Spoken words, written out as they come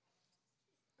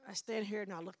I stand here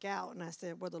and I look out and I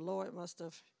said, well, the Lord must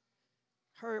have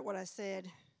heard what I said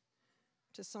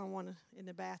to someone in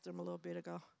the bathroom a little bit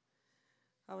ago.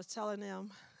 I was telling them,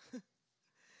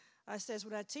 I says,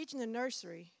 when I teach in the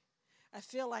nursery, I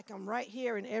feel like I'm right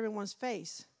here in everyone's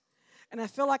face. And I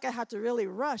feel like I have to really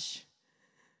rush.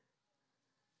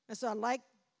 And so I like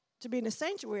to be in the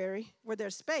sanctuary where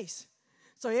there's space.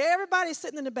 So everybody's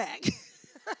sitting in the back.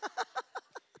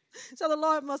 So the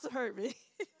Lord must have heard me.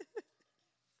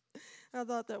 I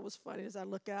thought that was funny as I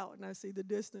look out and I see the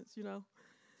distance, you know.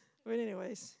 But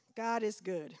anyways, God is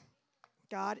good.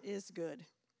 God is good.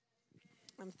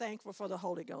 I'm thankful for the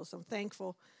Holy Ghost. I'm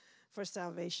thankful for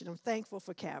salvation. I'm thankful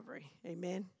for Calvary.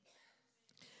 Amen.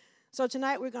 So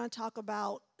tonight we're going to talk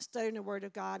about studying the Word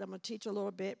of God. I'm going to teach a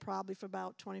little bit, probably for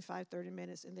about 25, 30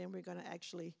 minutes, and then we're going to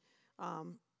actually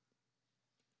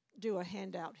do a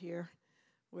handout here.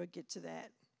 We'll get to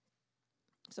that.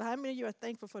 So how many of you are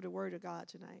thankful for the Word of God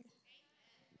tonight?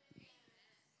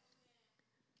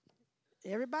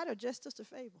 Everybody, or just Sister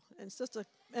Fable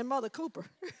and Mother Cooper?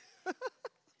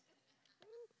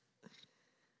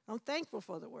 I'm thankful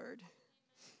for the Word.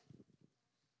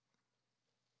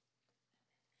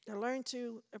 I learned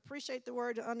to appreciate the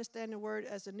Word, to understand the Word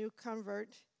as a new convert.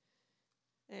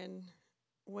 And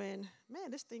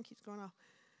this thing keeps going off.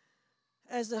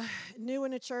 As a new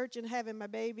in the church and having my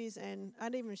babies, and I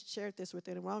didn't even share this with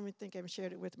anyone. I don't even think I even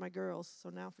shared it with my girls. So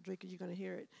now, Frederica, you're going to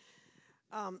hear it.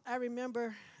 I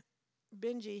remember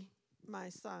Benji, my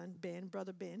son,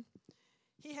 Brother Ben.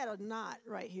 He had a knot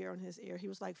right here on his ear. He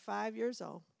was like 5 years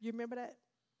old. You remember that?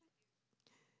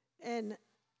 And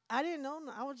I didn't know.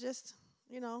 I was just,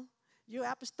 you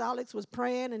apostolics was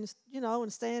praying and,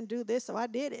 and saying do this. So I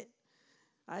did it.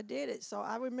 So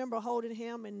I remember holding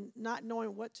him and not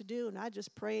knowing what to do. And I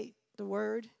just prayed the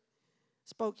word,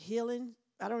 spoke healing.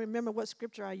 I don't remember what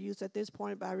scripture I used at this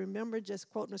point, but I remember just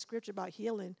quoting a scripture about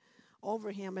healing over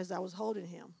him as I was holding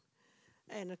him.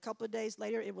 And a couple of days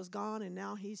later, it was gone, and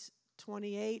now he's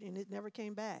 28, and it never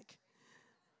came back.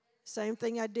 Same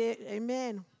thing I did,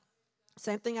 amen.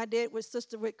 Same thing I did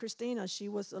with Christina. She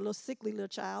was a little sickly little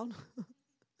child.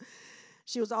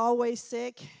 She was always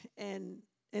sick, and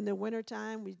in the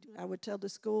wintertime, I would tell the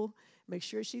school, make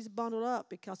sure she's bundled up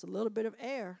because a little bit of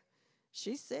air,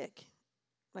 she's sick,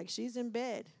 like she's in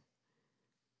bed.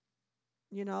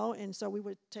 And so we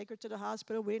would take her to the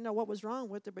hospital. We didn't know what was wrong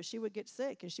with her, but she would get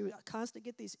sick, and she would constantly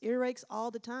get these earaches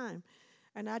all the time.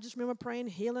 And I just remember praying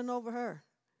healing over her,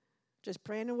 just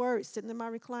praying the word, sitting in my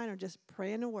recliner, just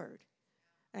praying the word.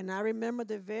 And I remember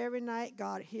the very night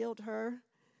God healed her.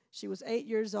 She was 8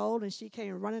 years old, and she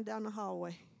came running down the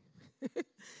hallway.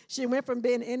 She went from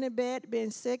being in the bed,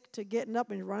 being sick, to getting up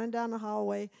and running down the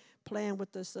hallway, playing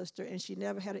with her sister, and she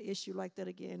never had an issue like that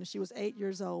again. And she was 8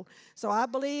 years old. So I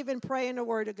believe in praying the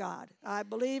Word of God. I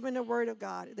believe in the Word of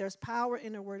God. There's power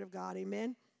in the Word of God.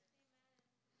 Amen?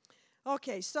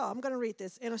 Okay, so I'm going to read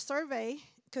this. In a survey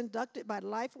conducted by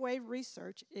Lifeway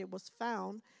Research, it was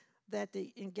found that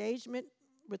the engagement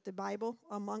with the Bible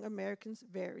among Americans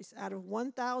varies. Out of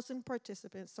 1,000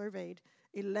 participants surveyed,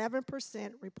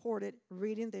 11% reported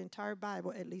reading the entire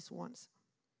Bible at least once,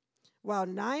 while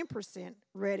 9%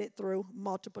 read it through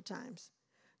multiple times.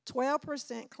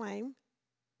 12% claimed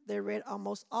they read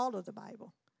almost all of the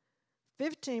Bible.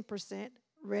 15%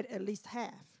 read at least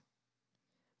half.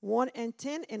 1 in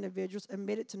 10 individuals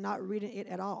admitted to not reading it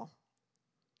at all,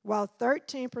 while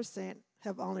 13%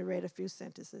 have only read a few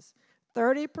sentences.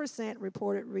 30%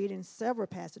 reported reading several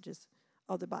passages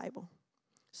of the Bible.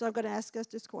 So I'm going to ask us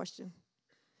this question.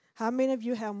 How many of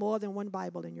you have more than one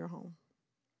Bible in your home?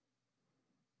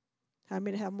 How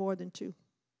many have more than 2?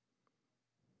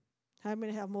 How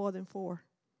many have more than 4?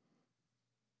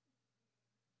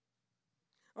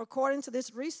 According to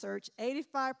this research,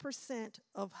 85%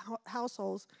 of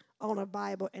households own a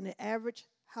Bible, and the average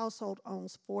household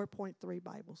owns 4.3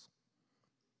 Bibles.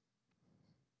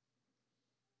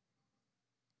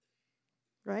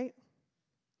 Right?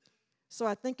 So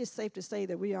I think it's safe to say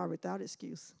that we are without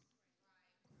excuse.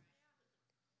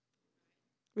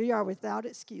 We are without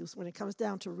excuse when it comes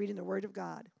down to reading the Word of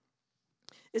God.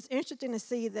 It's interesting to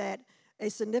see that a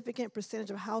significant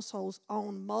percentage of households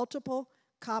own multiple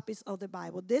copies of the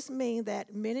Bible. This means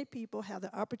that many people have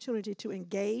the opportunity to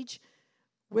engage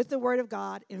with the Word of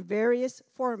God in various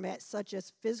formats, such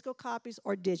as physical copies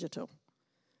or digital.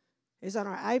 It's on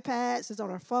our iPads, it's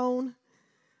on our phone.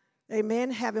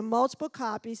 Amen. Having multiple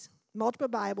copies, multiple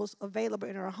Bibles available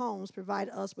in our homes provide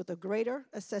us with a greater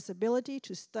accessibility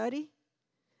to study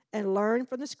and learn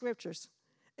from the Scriptures.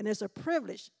 And it's a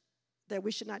privilege that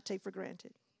we should not take for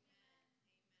granted.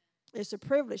 It's a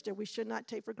privilege that we should not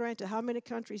take for granted. How many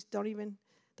countries don't even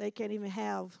they can't even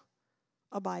have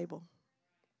a Bible.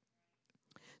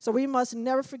 So we must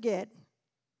never forget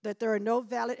that there are no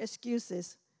valid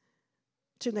excuses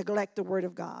to neglect the Word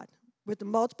of God. With the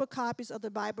multiple copies of the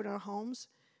Bible in our homes,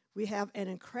 we have an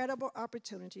incredible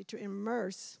opportunity to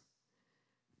immerse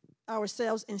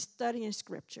ourselves in studying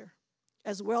Scripture,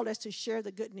 as well as to share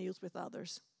the good news with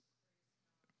others.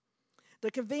 The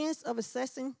convenience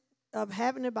of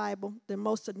having the Bible, the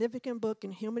most significant book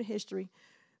in human history,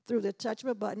 through the touch of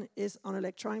a button is on an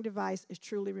electronic device is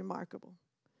truly remarkable.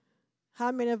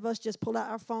 How many of us just pull out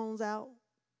our phones out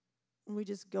and we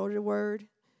just go to the Word?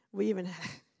 We even,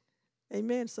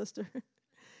 amen, sister.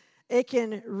 It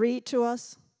can read to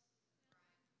us.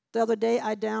 The other day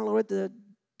I downloaded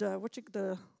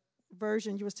the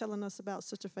version you was telling us about,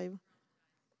 Sister Favor.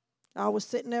 I was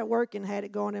sitting at work and had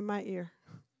it going in my ear.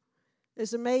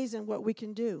 It's amazing what we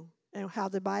can do and how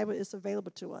the Bible is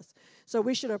available to us. So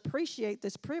we should appreciate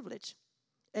this privilege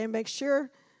and make sure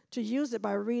to use it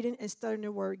by reading and studying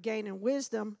the Word, gaining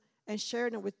wisdom and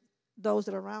sharing it with those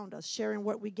that are around us, sharing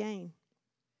what we gain.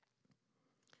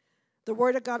 The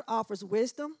Word of God offers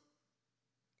wisdom,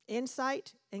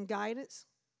 insight, and guidance,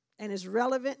 and is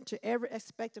relevant to every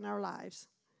aspect in our lives.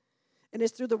 And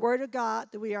it's through the Word of God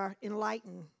that we are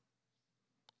enlightened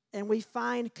and we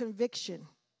find conviction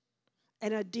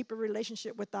and a deeper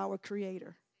relationship with our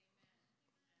Creator.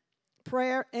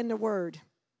 Prayer and the Word.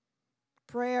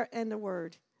 Prayer and the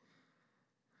Word.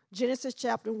 Genesis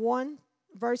chapter 1,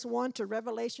 verse 1 to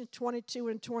Revelation 22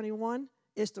 and 21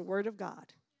 is the Word of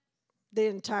God, the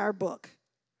entire book.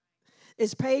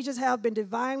 Its pages have been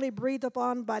divinely breathed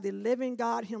upon by the living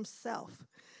God Himself.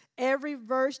 Every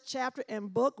verse, chapter,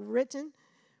 and book written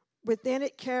within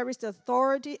it carries the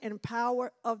authority and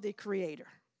power of the Creator.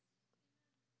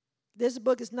 This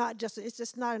book is it's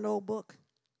just not an old book.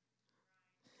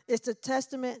 It's a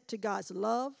testament to God's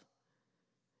love.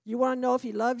 You want to know if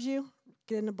He loves you?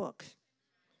 Get in the book.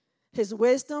 His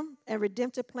wisdom and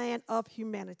redemptive plan of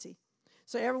humanity.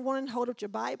 So everyone, hold up your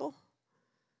Bible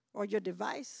or your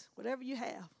device, whatever you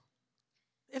have.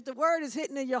 If the Word is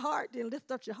hitting in your heart, then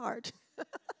lift up your heart.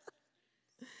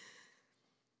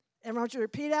 And I want you to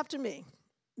repeat after me.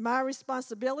 My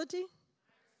responsibility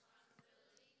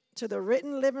to the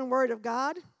written, living Word of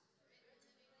God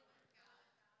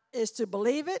is to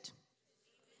believe it.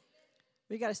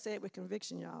 We got to say it with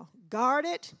conviction, y'all. Guard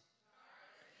it.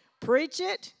 Preach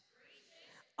it.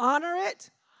 Honor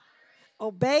it.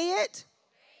 Obey it.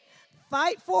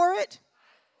 Fight for it.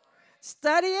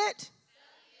 Study it.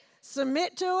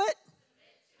 Submit to it.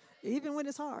 Even when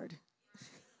it's hard.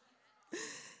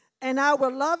 And I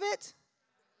will love it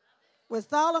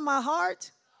with all of my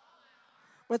heart,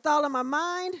 with all of my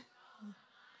mind,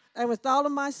 and with all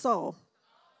of my soul.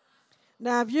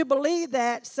 Now, if you believe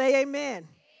that, say amen.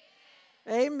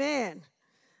 Amen.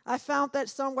 I found that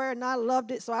somewhere and I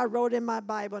loved it, so I wrote it in my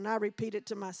Bible and I repeat it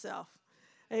to myself.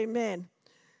 Amen.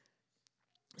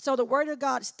 So the Word of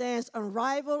God stands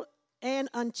unrivaled and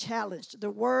unchallenged. The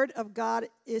Word of God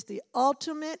is the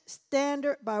ultimate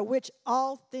standard by which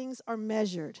all things are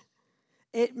measured.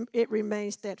 It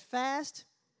remains steadfast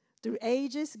through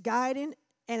ages, guiding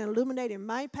and illuminating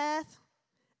my path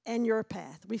and your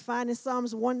path. We find in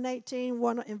Psalms 119,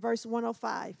 in verse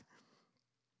 105.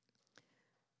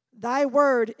 Thy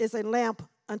word is a lamp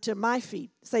unto my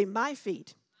feet. Say, my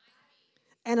feet.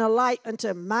 And a light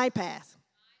unto my path.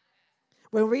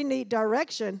 When we need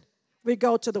direction, we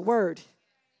go to the Word.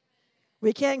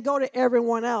 We can't go to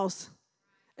everyone else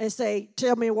and say,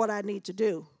 tell me what I need to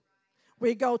do.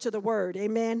 We go to the Word.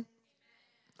 Amen.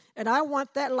 And I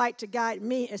want that light to guide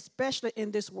me, especially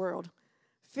in this world,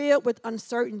 filled with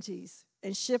uncertainties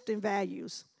and shifting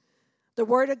values. The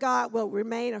Word of God will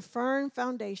remain a firm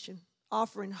foundation,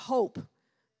 offering hope,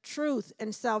 truth,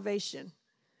 and salvation.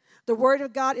 The Word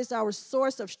of God is our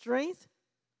source of strength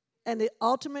and the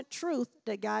ultimate truth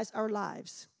that guides our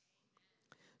lives.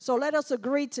 So let us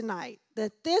agree tonight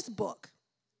that this book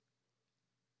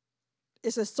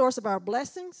is a source of our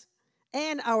blessings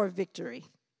and our victory.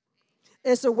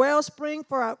 It's a wellspring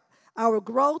for our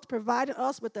growth, providing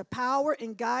us with the power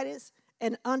and guidance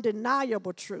and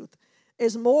undeniable truth.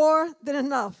 It's more than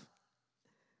enough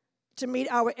to meet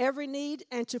our every need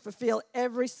and to fulfill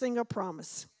every single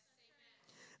promise.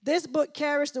 This book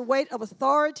carries the weight of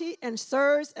authority and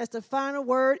serves as the final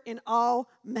word in all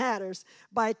matters.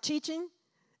 By teaching,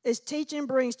 its teaching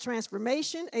brings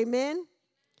transformation, amen,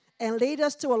 and lead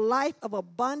us to a life of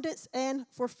abundance and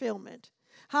fulfillment.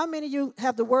 How many of you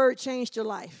have the Word changed your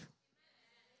life?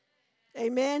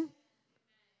 Amen.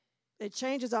 It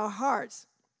changes our hearts.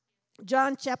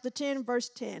 John chapter 10, verse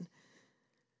 10.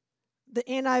 The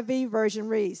NIV version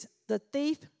reads, the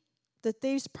thief The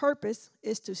thief's purpose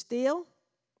is to steal.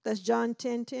 That's John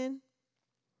 10:10.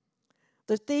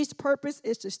 The thief's purpose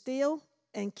is to steal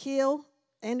and kill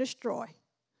and destroy.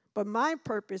 But my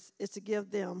purpose is to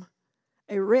give them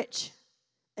a rich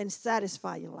and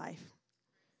satisfying life.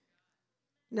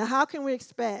 Now, how can we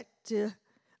expect to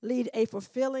lead a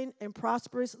fulfilling and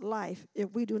prosperous life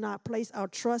if we do not place our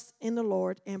trust in the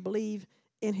Lord and believe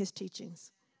in his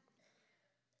teachings?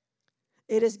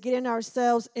 It is getting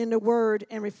ourselves in the Word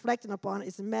and reflecting upon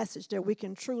its message that we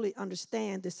can truly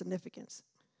understand the significance.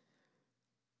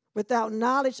 Without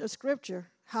knowledge of Scripture,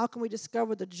 how can we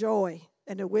discover the joy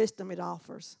and the wisdom it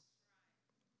offers?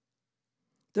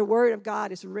 The Word of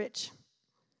God is rich,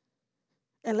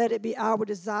 and let it be our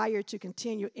desire to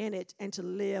continue in it and to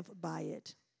live by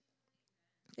it.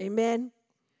 Amen.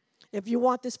 If you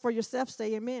want this for yourself,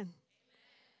 say amen.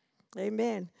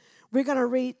 Amen. We're going to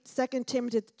read 2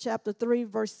 Timothy chapter 3,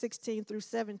 verse 16 through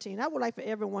 17. I would like for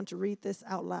everyone to read this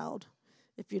out loud,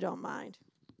 if you don't mind.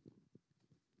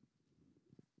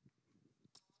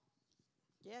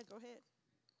 Yeah, go ahead.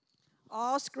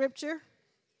 All Scripture.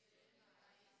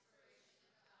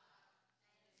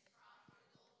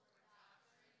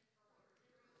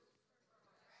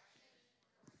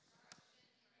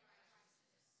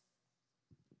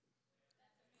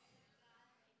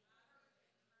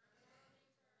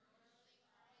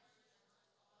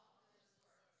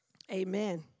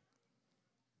 Amen.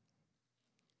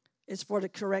 It's for to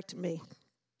correct me.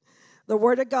 The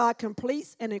Word of God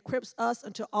completes and equips us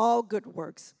unto all good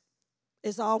works.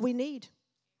 It's all we need.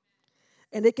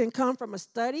 And it can come from a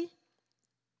study.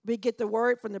 We get the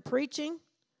Word from the preaching,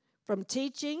 from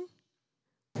teaching,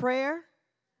 prayer.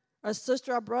 A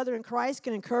sister or brother in Christ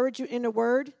can encourage you in the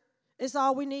Word. It's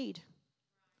all we need.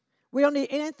 We don't need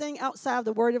anything outside of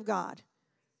the Word of God.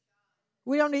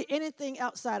 We don't need anything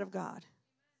outside of God.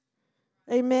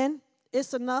 Amen.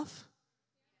 It's enough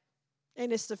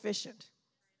and it's sufficient.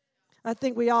 I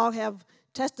think we all have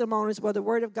testimonies where the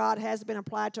Word of God has been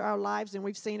applied to our lives and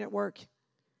we've seen it work.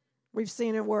 We've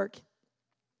seen it work.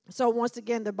 So once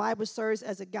again, the Bible serves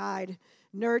as a guide,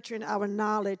 nurturing our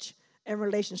knowledge and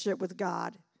relationship with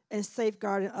God and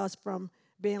safeguarding us from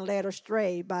being led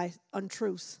astray by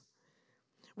untruths.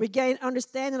 We gain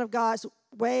understanding of God's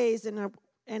ways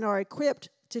and are equipped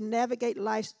to navigate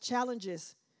life's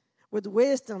challenges with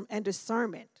wisdom and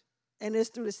discernment. And it's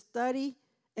through the study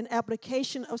and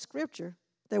application of Scripture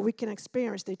that we can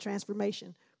experience the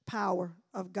transformation power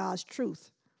of God's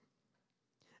truth.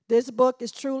 This book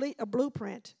is truly a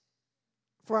blueprint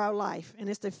for our life, and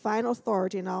it's the final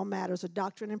authority in all matters of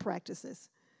doctrine and practices.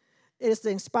 It is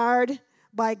inspired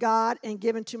by God and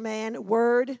given to man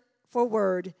word for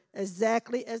word,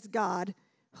 exactly as God,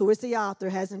 who is the author,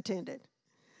 has intended.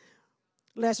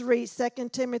 Let's read 2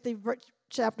 Timothy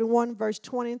chapter 1, verse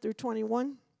 20 through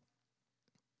 21.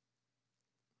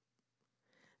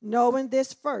 Knowing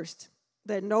this first,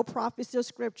 that no prophecy of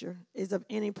Scripture is of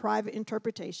any private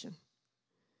interpretation.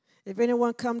 If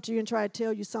anyone come to you and try to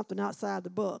tell you something outside the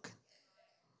book,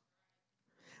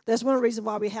 that's one reason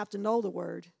why we have to know the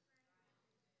Word.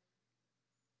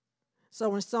 So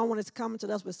when someone is coming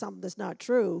to us with something that's not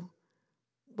true,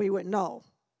 we would know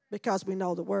because we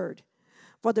know the Word.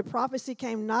 For the prophecy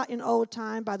came not in old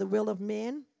time by the will of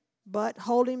men, but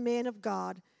holy men of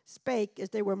God spake as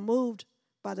they were moved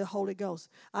by the Holy Ghost.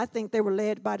 I think they were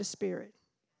led by the Spirit.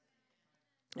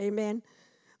 Amen.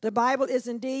 The Bible is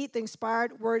indeed the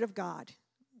inspired Word of God.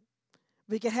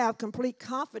 We can have complete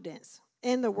confidence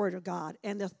in the Word of God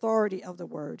and the authority of the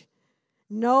Word,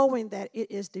 knowing that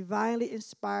it is divinely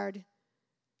inspired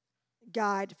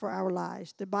guide for our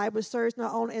lives. The Bible serves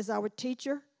not only as our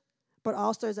teacher, but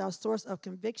also as our source of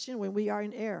conviction when we are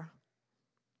in error.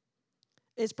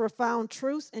 Its profound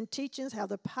truths and teachings have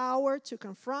the power to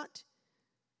confront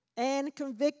and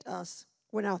convict us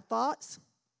when our thoughts,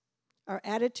 our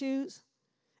attitudes,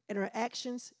 and our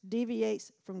actions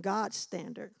deviates from God's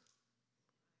standard.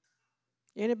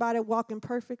 Anybody walking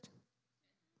perfect?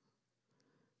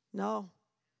 No.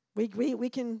 We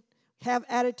can have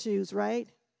attitudes, right?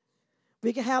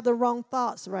 We can have the wrong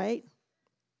thoughts, right?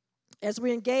 As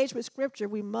we engage with Scripture,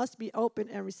 we must be open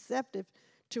and receptive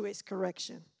to its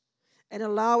correction and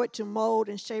allow it to mold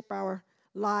and shape our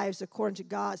lives according to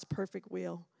God's perfect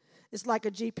will. It's like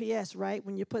a GPS, right?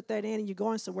 When you put that in and you're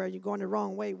going somewhere, you're going the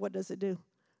wrong way, what does it do?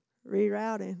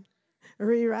 Rerouting.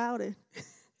 Rerouting.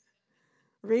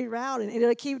 And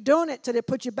it'll keep doing it till they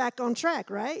put you back on track,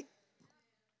 right?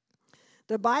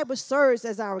 The Bible serves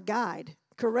as our guide,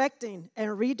 correcting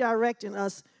and redirecting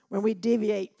us when we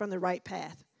deviate from the right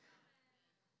path.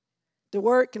 The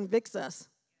Word convicts us.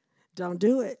 Don't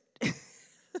do it.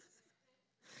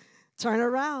 Turn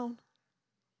around.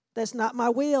 That's not my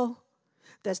will.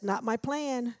 That's not my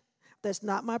plan. That's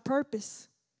not my purpose.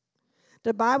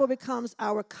 The Bible becomes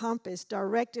our compass,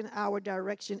 directing our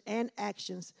direction and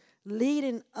actions,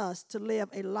 leading us to live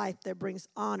a life that brings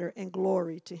honor and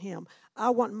glory to Him.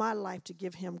 I want my life to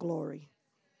give Him glory.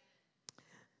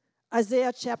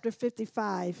 Isaiah chapter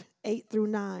 55, 8 through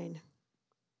 9.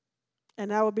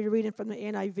 And I will be reading from the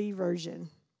NIV version.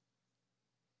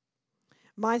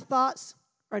 My thoughts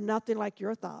are nothing like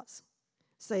your thoughts,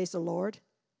 says the Lord,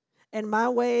 and my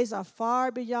ways are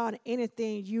far beyond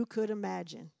anything you could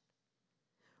imagine.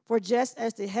 For just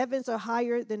as the heavens are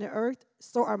higher than the earth,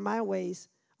 so are my ways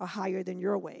are higher than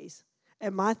your ways,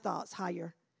 and my thoughts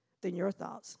higher than your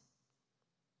thoughts.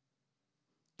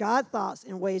 God's thoughts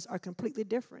and ways are completely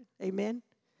different. Amen?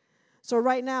 So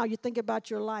right now, you think about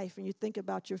your life and you think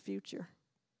about your future.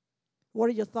 What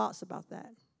are your thoughts about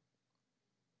that?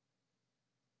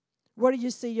 Where do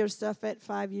you see yourself at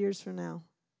 5 years from now?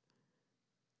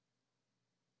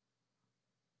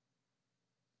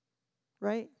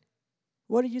 Right?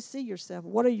 What do you see yourself?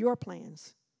 What are your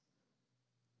plans?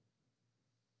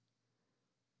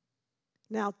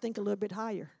 Now think a little bit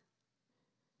higher,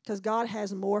 because God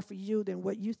has more for you than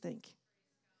what you think.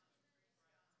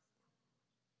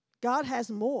 God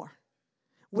has more.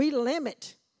 We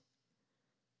limit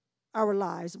our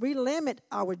lives. We limit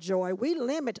our joy. We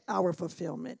limit our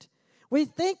fulfillment. We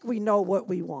think we know what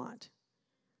we want.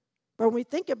 But when we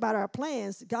think about our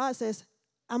plans, God says,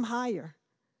 I'm higher.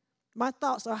 My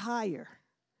thoughts are higher.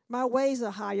 My ways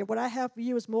are higher. What I have for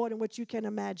you is more than what you can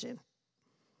imagine.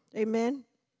 Amen?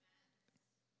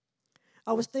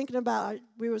 I was thinking about,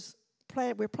 we're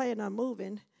planning on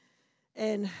moving,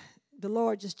 and the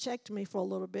Lord just checked me for a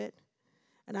little bit,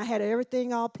 and I had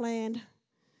everything all planned,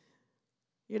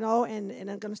 and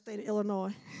I'm going to stay in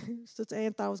Illinois. Sister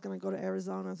Ann thought I was going to go to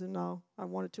Arizona. I said, no, I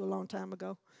wanted to a long time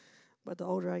ago, but the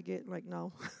older I get,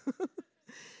 no.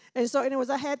 And so anyways,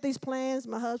 I had these plans.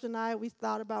 My husband and I, we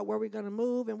thought about where we're going to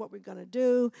move and what we're going to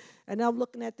do. And I'm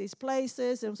looking at these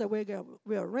places. And so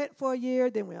we'll rent for a year,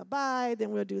 then we'll buy,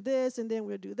 then we'll do this, and then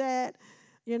we'll do that,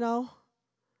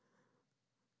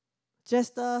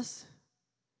 Just us.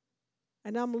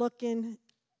 And I'm looking,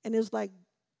 and it was like,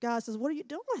 God says, what are you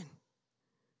doing?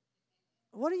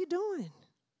 What are you doing?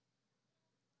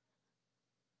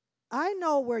 I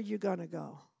know where you're going to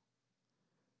go.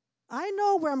 I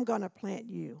know where I'm going to plant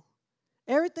you.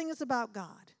 Everything is about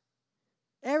God.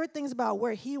 Everything is about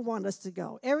where He wants us to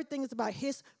go. Everything is about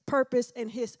His purpose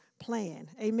and His plan.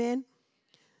 Amen?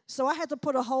 So I had to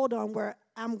put a hold on where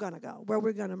I'm going to go, where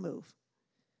we're going to move.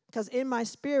 Because in my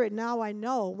spirit, now I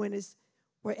know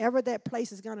wherever that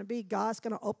place is going to be, God's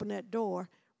going to open that door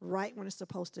right when it's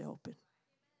supposed to open.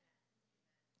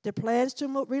 The plans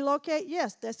to relocate,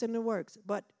 yes, that's in the works.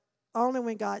 But only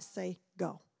when God say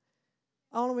go.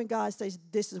 Only when God says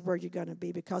this is where you're going to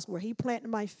be, because where He planted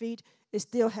my feet, it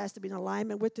still has to be in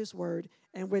alignment with His word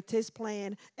and with His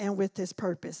plan and with His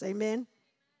purpose. Amen?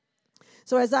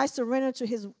 So as I surrender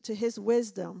to His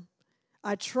wisdom,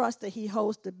 I trust that He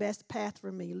holds the best path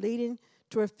for me, leading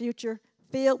to a future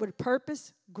filled with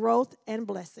purpose, growth, and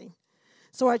blessing.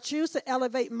 So I choose to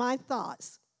elevate my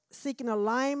thoughts, seeking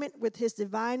alignment with His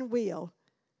divine will,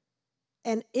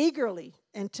 and eagerly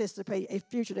anticipate a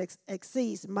future that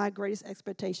exceeds my greatest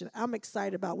expectation. I'm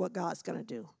excited about what God's going to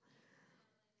do.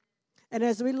 And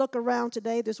as we look around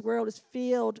today, this world is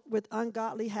filled with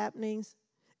ungodly happenings.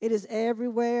 It is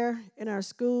everywhere in our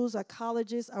schools, our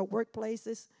colleges, our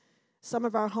workplaces, some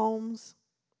of our homes,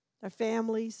 our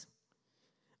families.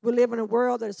 We live in a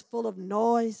world that is full of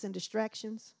noise and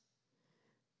distractions.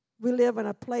 We live in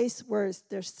a place where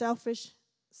there's selfish,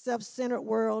 self-centered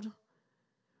world,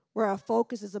 where our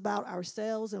focus is about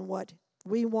ourselves and what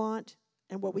we want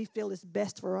and what we feel is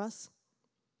best for us.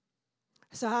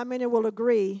 So how many will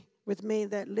agree with me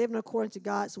that living according to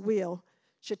God's will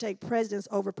should take precedence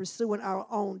over pursuing our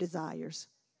own desires?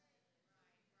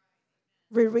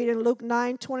 We read in Luke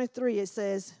 9:23, it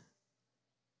says,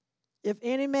 if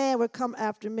any man would come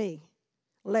after me,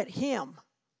 let him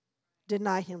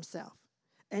deny himself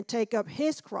and take up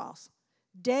his cross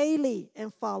daily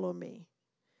and follow me.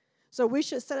 So we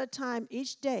should set a time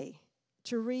each day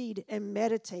to read and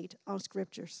meditate on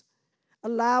scriptures,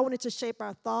 allowing it to shape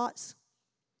our thoughts,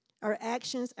 our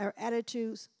actions, our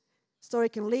attitudes, so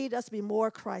it can lead us to be more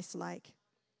Christ-like.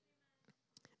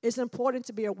 It's important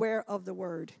to be aware of the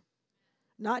word,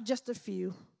 not just a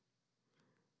few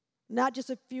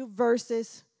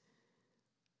verses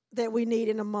that we need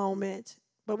in a moment,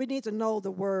 but we need to know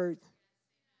the word,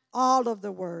 all of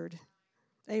the word.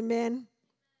 Amen.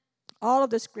 All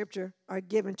of the scripture are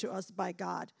given to us by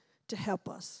God to help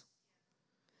us.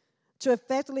 To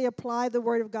effectively apply the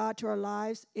Word of God to our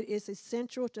lives, it is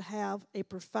essential to have a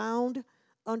profound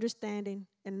understanding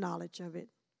and knowledge of it.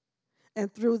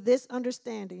 And through this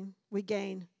understanding, we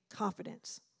gain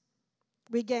confidence.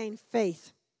 We gain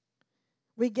faith.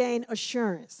 We gain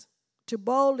assurance to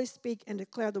boldly speak and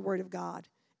declare the Word of God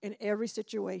in every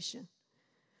situation.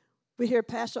 We hear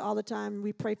Pastor all the time,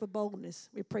 we pray for boldness.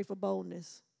 We pray for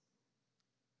boldness.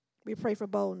 We pray for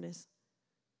boldness.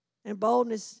 And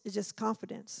boldness is just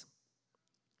confidence.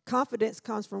 Confidence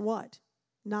comes from what?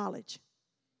 Knowledge.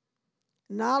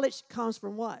 Knowledge comes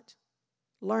from what?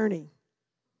 Learning.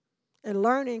 And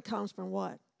learning comes from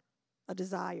what? A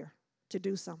desire to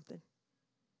do something.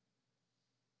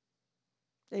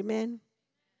 Amen?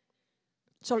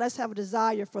 So let's have a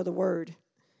desire for the word.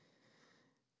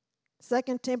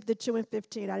 2 Timothy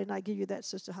 2:15. I did not give you that,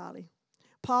 Sister Holly.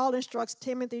 Paul instructs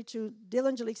Timothy to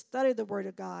diligently study the word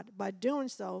of God. By doing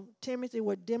so, Timothy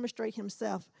would demonstrate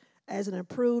himself as an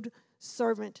approved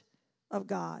servant of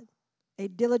God, a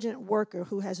diligent worker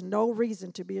who has no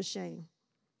reason to be ashamed.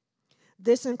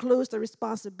 This includes the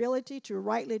responsibility to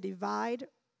rightly divide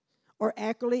or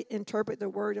accurately interpret the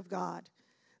word of God.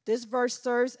 This verse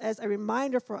serves as a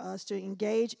reminder for us to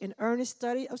engage in earnest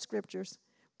study of scriptures,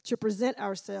 to present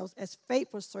ourselves as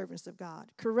faithful servants of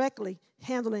God, correctly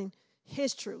handling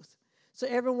His truth. So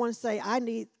everyone say, I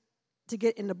need to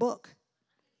get in the book.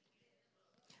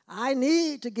 I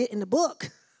need to get in the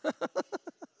book.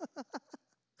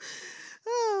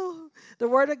 Oh, the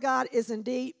Word of God is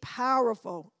indeed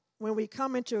powerful. When we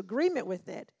come into agreement with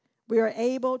it, we are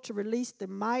able to release the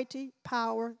mighty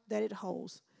power that it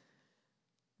holds.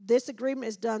 This agreement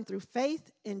is done through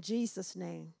faith in Jesus'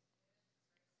 name.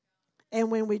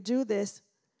 And when we do this,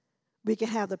 we can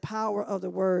have the power of the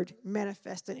Word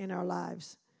manifested in our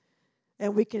lives.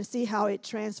 And we can see how it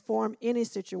transforms any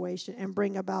situation and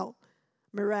bring about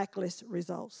miraculous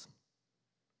results.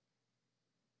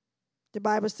 The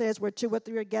Bible says, where two or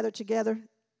three are gathered together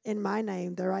in my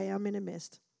name, there I am in the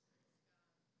midst.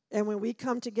 And when we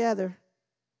come together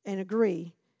and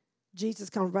agree, Jesus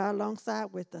comes right alongside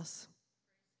with us.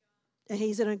 And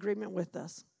He's in agreement with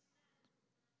us.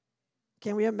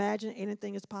 Can we imagine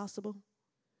anything is possible?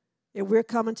 If we're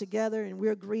coming together and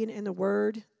we're agreeing in the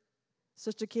Word,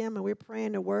 Sister Kim, and we're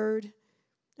praying the Word,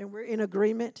 and we're in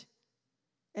agreement,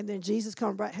 and then Jesus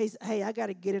comes right, hey, I got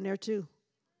to get in there too.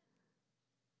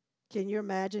 Can you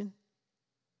imagine?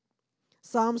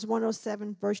 Psalms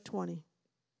 107, verse 20.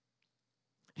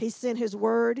 He sent His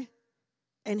word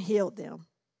and healed them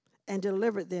and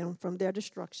delivered them from their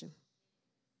destruction.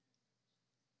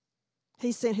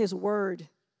 He sent His word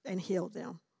and healed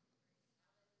them.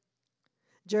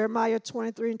 Jeremiah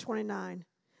 23:29.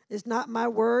 Is not my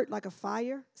word like a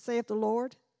fire, saith the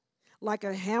Lord, like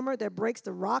a hammer that breaks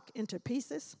the rock into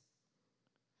pieces?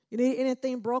 You need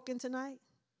anything broken tonight?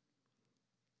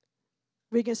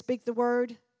 We can speak the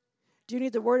word. Do you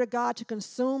need the word of God to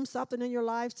consume something in your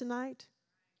lives tonight?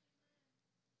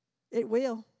 It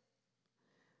will.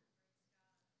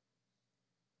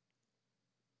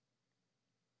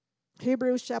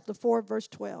 Hebrews chapter 4, verse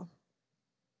 12.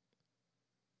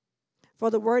 For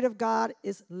the word of God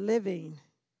is living.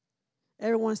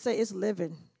 Everyone say it's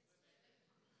living.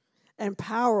 And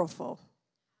powerful.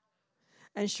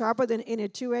 And sharper than any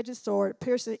two-edged sword,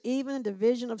 piercing even the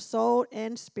division of soul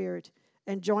and spirit,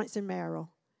 and joints and marrow,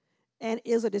 and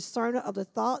is a discerner of the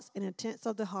thoughts and intents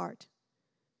of the heart.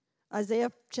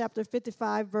 Isaiah chapter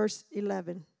 55, verse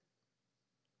 11.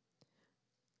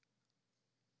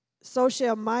 So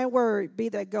shall my word be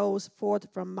that goes forth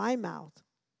from my mouth.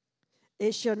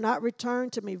 It shall not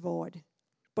return to me void,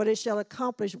 but it shall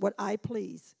accomplish what I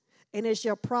please, and it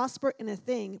shall prosper in the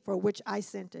thing for which I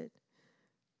sent it.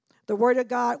 The word of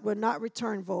God will not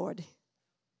return void.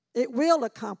 It will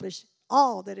accomplish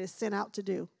all that it's sent out to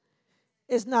do.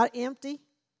 It's not empty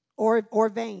or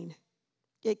vain.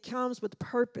 It comes with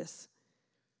purpose,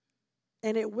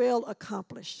 and it will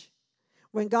accomplish.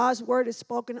 When God's word is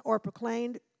spoken or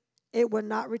proclaimed, it will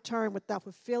not return without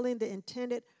fulfilling the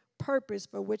intended purpose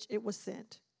for which it was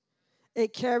sent.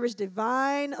 It carries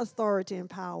divine authority and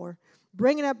power,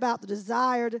 bringing about the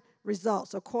desired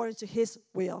results according to His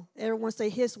will. Everyone say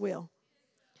His will.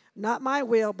 Not my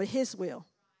will, but His will.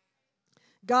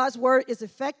 God's word is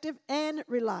effective and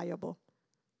reliable.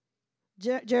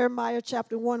 Jeremiah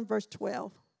chapter 1, verse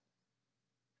 12.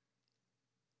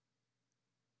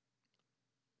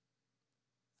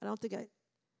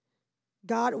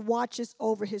 God watches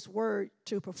over His word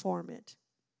to perform it.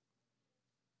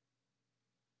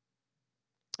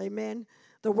 Amen.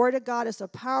 The word of God is a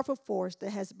powerful force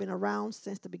that has been around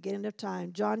since the beginning of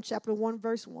time. John chapter 1,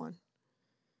 verse 1.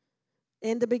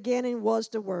 In the beginning was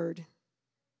the Word,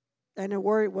 And the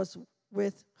Word was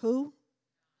with who?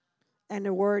 And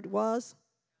the Word was.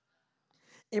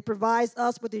 It provides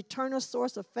us with the eternal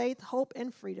source of faith, hope,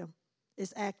 and freedom.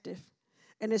 It's active.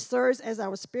 And it serves as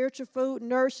our spiritual food,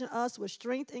 nourishing us with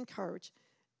strength and courage.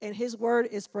 And His Word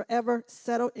is forever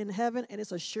settled in heaven, and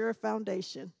it's a sure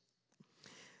foundation.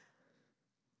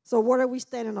 So what are we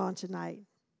standing on tonight?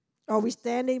 Are we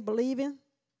standing, believing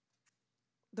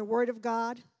the Word of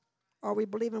God? Or are we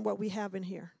believing what we have in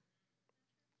here?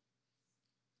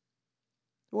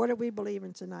 What are we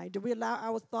believing tonight? Do we allow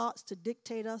our thoughts to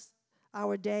dictate us,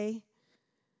 our day?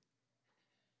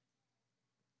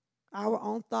 Our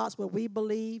own thoughts, what we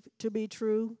believe to be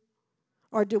true?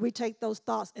 Or do we take those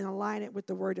thoughts and align it with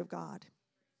the Word of God?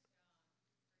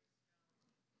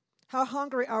 How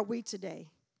hungry are we today?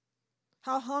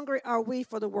 How hungry are we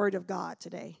for the Word of God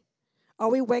today? Are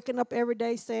we waking up every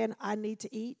day saying, I need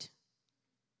to eat?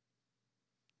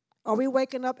 Are we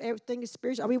waking up, everything is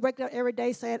spiritual? Are we waking up every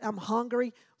day saying, I'm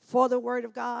hungry for the Word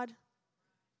of God?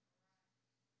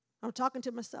 I'm talking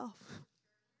to myself.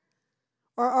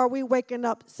 Or are we waking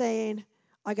up saying,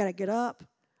 I got to get up,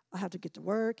 I have to get to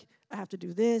work, I have to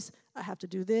do this, I have to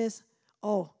do this.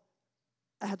 Oh,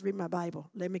 I have to read my Bible.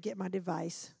 Let me get my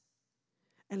device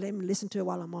and let me listen to it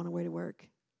while I'm on the way to work.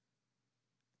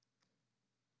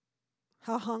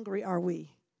 How hungry are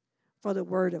we for the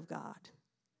Word of God?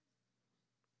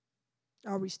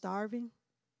 Are we starving?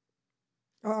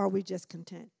 Or are we just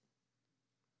content?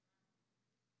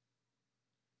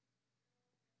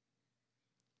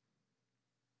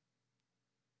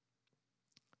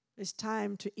 It's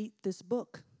time to eat this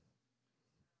book.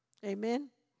 Amen?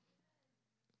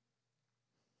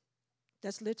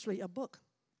 That's literally a book.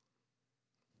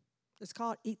 It's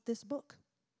called Eat This Book.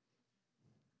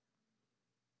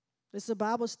 It's a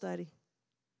Bible study.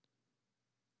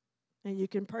 And you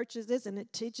can purchase this, and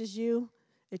it teaches you,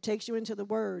 it takes you into the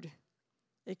Word.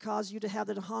 It causes you to have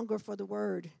the hunger for the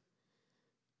Word.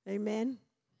 Amen?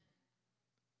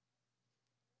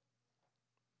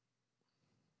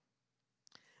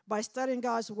 By studying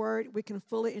God's Word, we can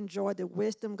fully enjoy the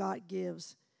wisdom God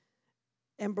gives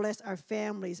and bless our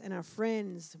families and our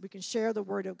friends. We can share the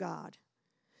Word of God.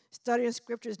 Studying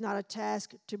Scripture is not a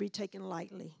task to be taken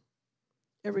lightly.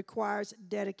 It requires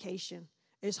dedication.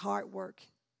 It's hard work.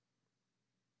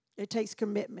 It takes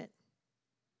commitment.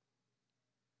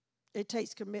 It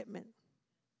takes commitment.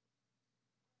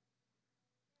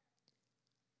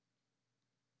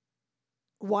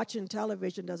 Watching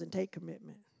television doesn't take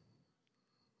commitment.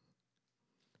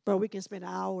 But we can spend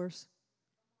hours.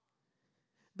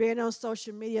 Being on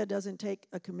social media doesn't take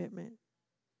a commitment.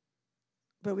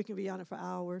 But we can be on it for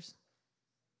hours.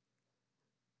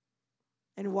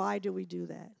 And why do we do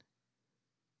that?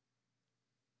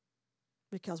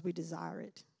 Because we desire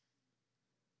it.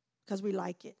 Because we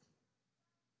like it.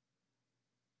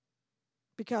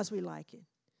 Because we like it.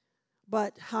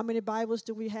 But how many Bibles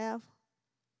do we have?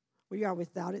 We are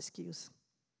without excuse.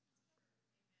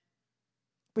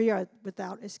 We are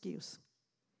without excuse.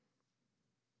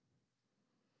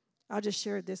 I just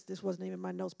shared this. This wasn't even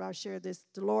my notes, but I shared this.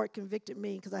 The Lord convicted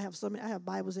me because I have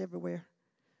Bibles everywhere.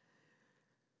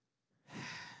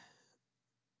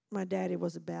 My daddy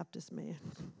was a Baptist man.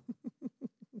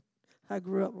 I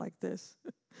grew up like this.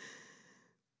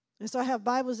 And so I have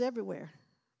Bibles everywhere.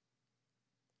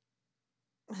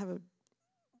 I have a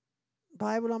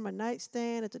Bible on my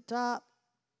nightstand at the top.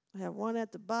 I have one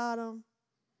at the bottom.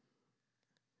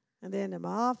 And then in my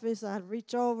office, I'd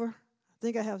reach over. I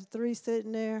think I have 3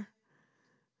 sitting there.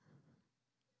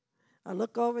 I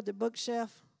look over at the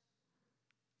bookshelf.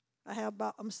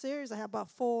 I'm serious, I have about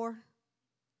 4.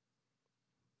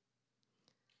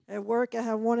 At work, I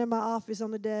have one in my office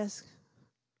on the desk.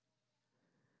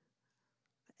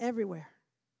 Everywhere.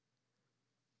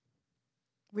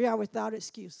 We are without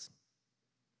excuse.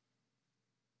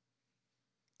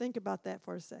 Think about that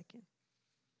for a second.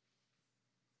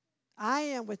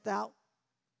 I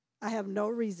have no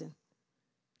reason,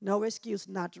 no excuse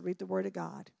not to read the Word of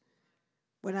God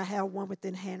when I have one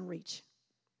within hand reach.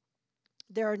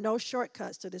 There are no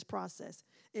shortcuts to this process.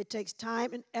 It takes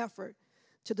time and effort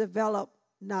to develop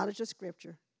knowledge of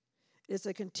Scripture. It's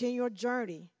a continual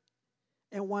journey,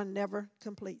 and one never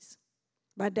completes.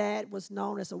 My dad was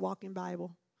known as a walking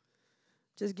Bible.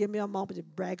 Just give me a moment to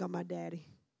brag on my daddy.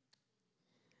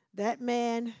 That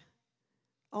man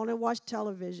only watched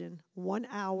television 1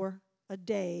 hour a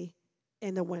day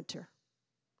in the winter.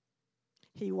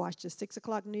 He watched the 6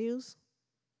 o'clock news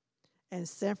and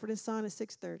Sanford and Son at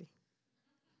 6:30.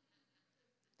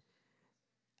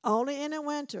 Only in the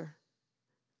winter,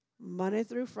 Monday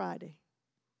through Friday.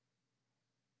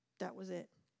 That was it.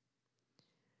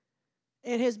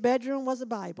 In his bedroom was a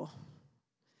Bible.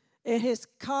 In his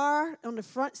car on the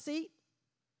front seat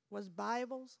was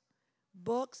Bibles,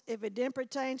 books. If it didn't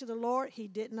pertain to the Lord, he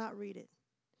did not read it.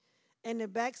 In the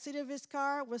back seat of his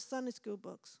car was Sunday school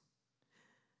books.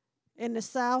 In the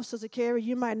South, Sister Carrie,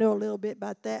 you might know a little bit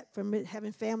about that from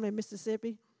having family in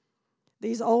Mississippi.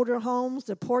 These older homes,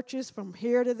 the porches from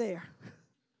here to there.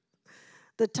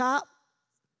 The top,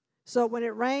 so when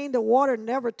it rained, the water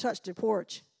never touched the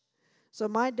porch. So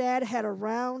my dad had a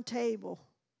round table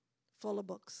full of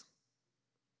books.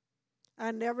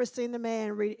 I never seen the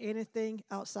man read anything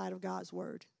outside of God's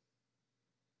word.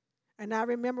 And I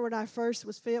remember when I first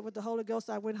was filled with the Holy Ghost,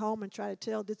 I went home and tried to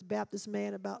tell this Baptist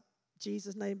man about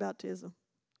Jesus' name baptism.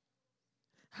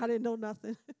 I didn't know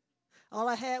nothing. All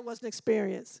I had was an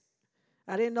experience.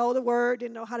 I didn't know the word,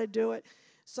 didn't know how to do it.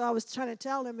 So I was trying to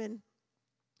tell him, and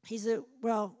he said,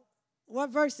 well, what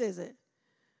verse is it?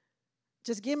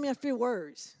 Just give me a few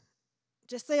words.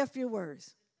 Just say a few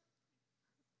words.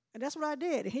 And that's what I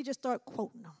did. And he just started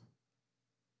quoting them.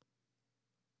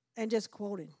 And just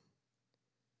quoting.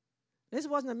 This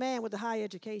wasn't a man with a high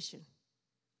education.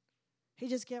 He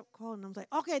just kept quoting them. I was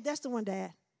like, okay, that's the one,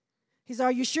 Dad. He said,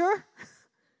 are you sure?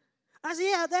 I said,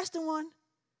 yeah, that's the one.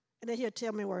 And then he'll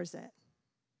tell me where it's at.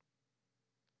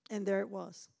 And there it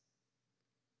was.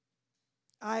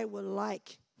 I would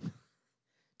like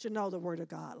to know the word of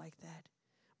God like that.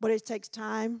 But it takes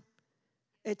time.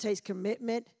 It takes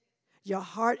commitment. Your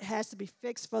heart has to be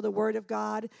fixed for the word of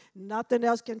God. Nothing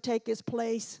else can take its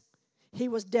place. He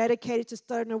was dedicated to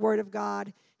studying the word of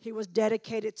God. He was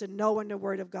dedicated to knowing the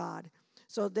word of God.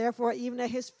 So therefore, even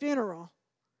at his funeral,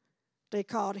 they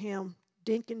called him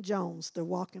Deacon Jones, the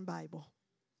walking Bible.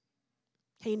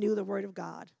 He knew the word of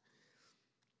God.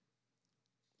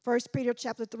 1 Peter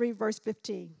chapter 3, verse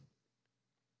 15.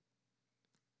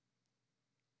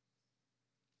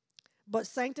 But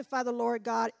sanctify the Lord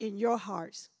God in your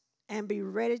hearts, and be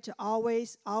ready to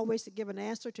always to give an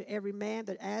answer to every man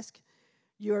that asks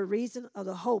you a reason of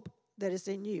the hope that is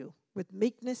in you, with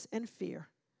meekness and fear.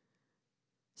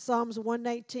 Psalms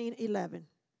 119:11.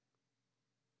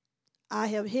 I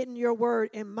have hidden your word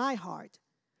in my heart,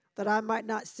 that I might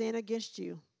not sin against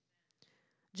you.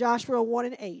 Joshua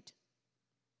 1:8.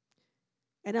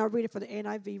 And I'll read it for the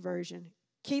NIV version.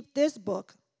 Keep this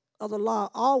book of the law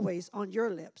always on your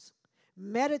lips.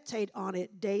 Meditate on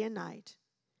it day and night,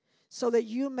 so that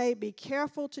you may be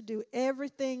careful to do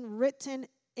everything written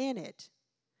in it,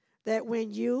 that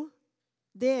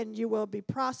then you will be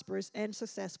prosperous and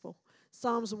successful.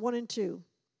 Psalms 1 and 2.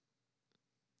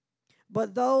 But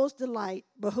whose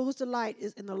delight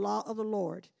is in the law of the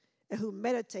Lord, and who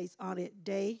meditates on it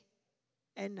day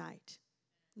and night.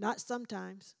 Not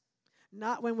sometimes,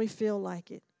 not when we feel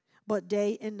like it, but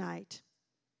day and night.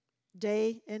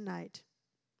 Day and night.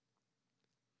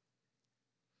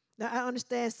 Now, I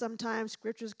understand sometimes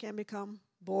scriptures can become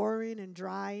boring and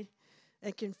dry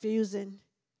and confusing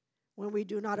when we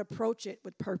do not approach it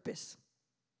with purpose.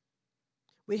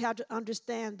 We have to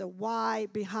understand the why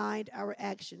behind our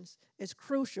actions. It's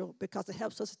crucial because it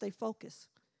helps us stay focused.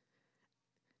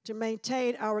 To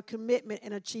maintain our commitment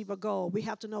and achieve a goal, we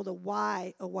have to know the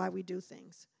why of why we do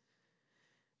things.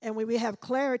 And when we have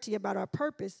clarity about our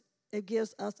purpose, it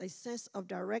gives us a sense of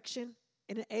direction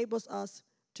and enables us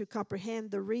to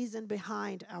comprehend the reason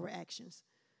behind our actions.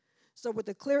 So with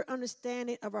a clear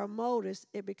understanding of our motives,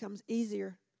 it becomes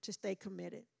easier to stay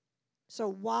committed. So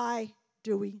why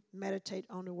do we meditate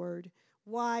on the word?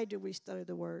 Why do we study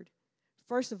the word?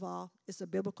 First of all, it's a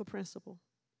biblical principle.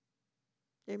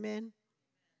 Amen?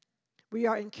 We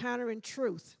are encountering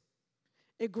truth.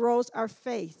 It grows our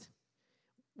faith.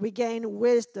 We gain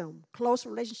wisdom, close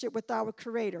relationship with our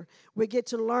Creator. We get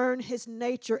to learn His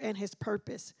nature and His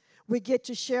purpose. We get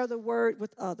to share the word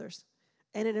with others,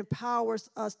 and it empowers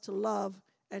us to love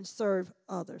and serve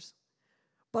others.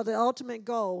 But the ultimate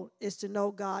goal is to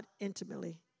know God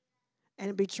intimately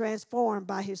and be transformed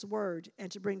by His word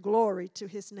and to bring glory to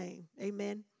His name.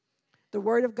 Amen. The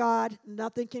word of God,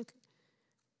 nothing can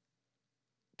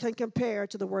compare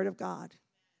to the word of God.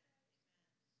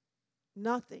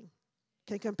 Nothing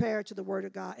can compare to the word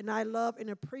of God. And I love and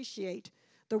appreciate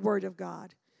the word of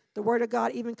God. The word of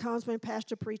God even comes when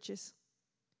pastor preaches.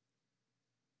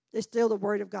 It's still the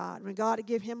word of God. When God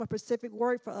gives him a specific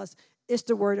word for us, it's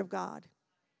the word of God.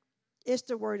 It's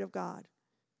the word of God.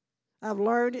 I've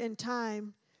learned in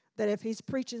time that if he's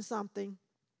preaching something,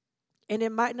 and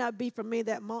it might not be for me in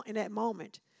that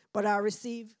moment, but I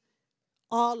receive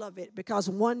all of it because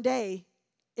one day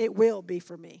it will be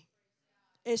for me.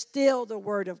 It's still the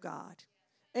word of God.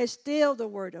 It's still the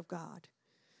word of God.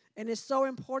 And it's so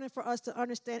important for us to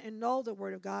understand and know the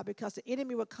Word of God, because the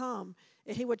enemy will come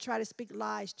and he will try to speak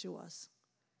lies to us.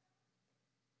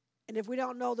 And if we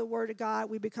don't know the Word of God,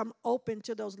 we become open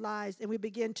to those lies and we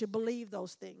begin to believe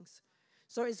those things.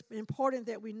 So it's important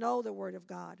that we know the Word of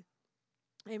God.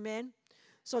 Amen.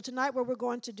 So tonight what we're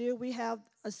going to do, we have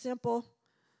a simple,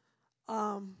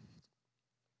 and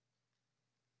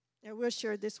we'll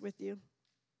share this with you.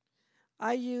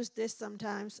 I use this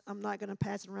sometimes. I'm not going to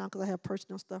pass it around because I have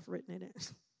personal stuff written in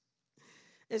it.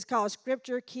 It's called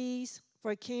Scripture Keys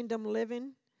for Kingdom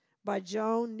Living by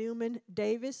Joan Newman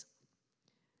Davis.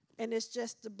 And it's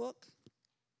just a book.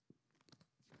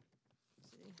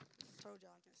 See, I told y'all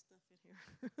I got stuff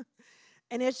in here.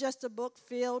 And it's just a book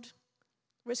filled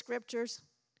with scriptures.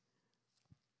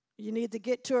 You need to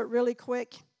get to it really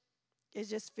quick.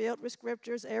 It's just filled with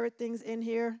scriptures. Everything's in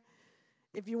here.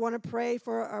 If you want to pray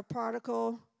for a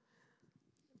particle,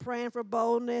 praying for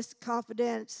boldness,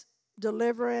 confidence,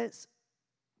 deliverance,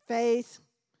 faith,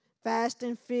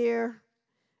 fasting, fear.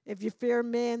 If you fear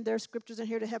men, there's scriptures in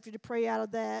here to help you to pray out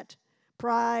of that.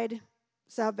 Pride,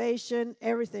 salvation,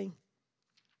 everything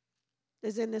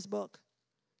is in this book.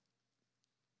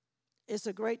 It's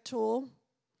a great tool.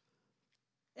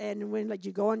 And when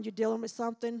you go and you're dealing with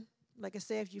something, like I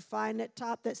said, if you find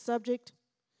that subject,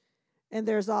 and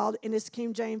there's all in this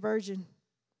King James Version.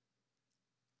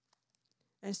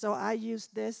 And so I use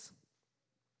this.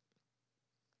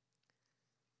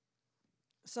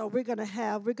 So we're going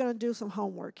to do some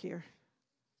homework here.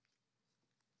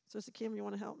 Sister Kim, you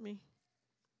want to help me?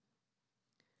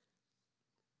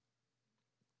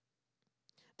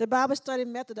 The Bible study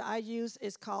method that I use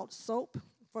is called SOAP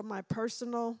for my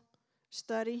personal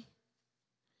study.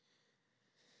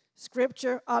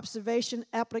 Scripture, observation,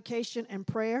 application, and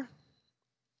prayer.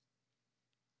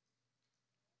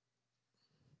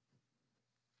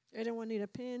 Anyone need a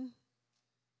pen?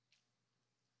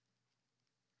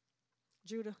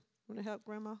 Judah, want to help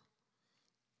Grandma?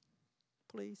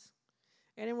 Please.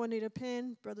 Anyone need a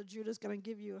pen? Brother Judah's going to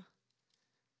give you a...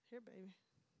 Here, baby.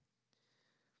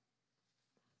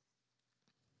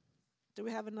 Do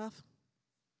we have enough?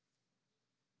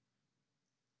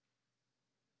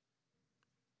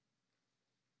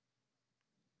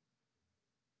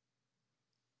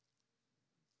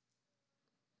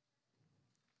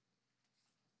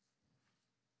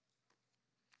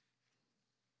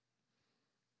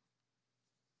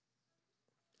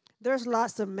 There's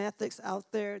lots of methods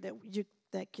out there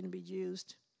that can be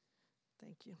used.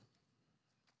 Thank you.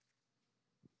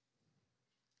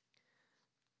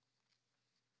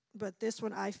 But this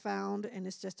one I found, and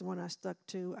it's just the one I stuck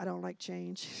to. I don't like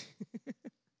change.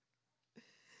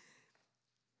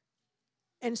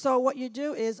 And so what you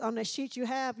do is on the sheet you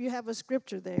have a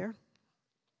scripture there.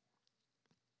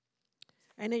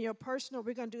 And in your personal,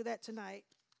 we're going to do that tonight.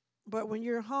 But when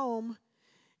you're home,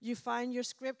 you find your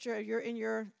scripture, you're in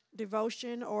your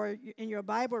devotion or in your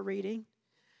Bible reading,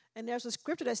 and there's a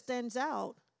scripture that stands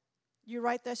out. You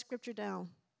write that scripture down.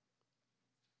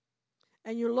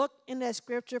 And you look in that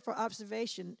scripture for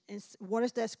observation. And what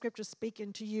is that scripture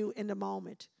speaking to you in the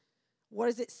moment? What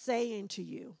is it saying to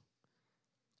you?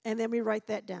 And then we write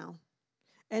that down.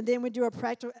 And then we do a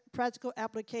practical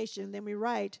application. Then we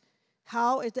write,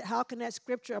 how can that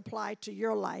scripture apply to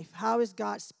your life? How is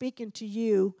God speaking to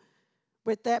you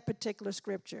with that particular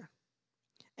scripture?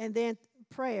 And then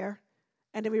prayer,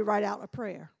 and then we write out a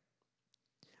prayer.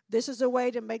 This is a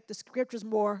way to make the scriptures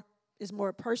more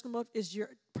personable,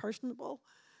 personable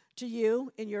to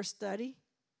you in your study.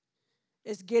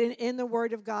 It's getting in the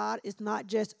Word of God. It's not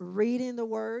just reading the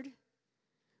Word,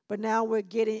 but now we're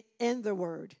getting in the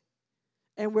Word,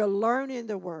 and we're learning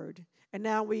the Word, and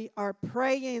now we are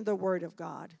praying the Word of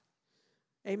God.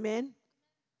 Amen?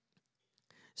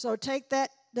 So take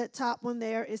that top one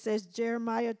there. It says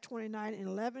Jeremiah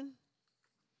 29:11,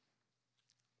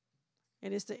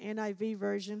 and it's the NIV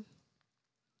version.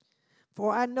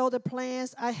 For I know the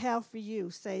plans I have for you,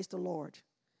 says the Lord.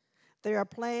 They are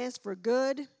plans for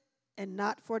good and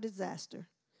not for disaster,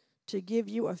 to give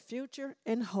you a future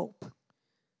and hope.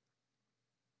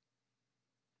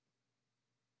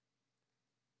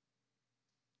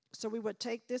 So we would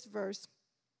take this verse,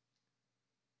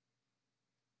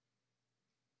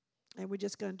 and we're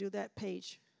just going to do that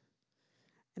page.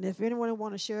 And if anyone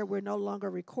want to share, we're no longer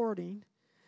recording.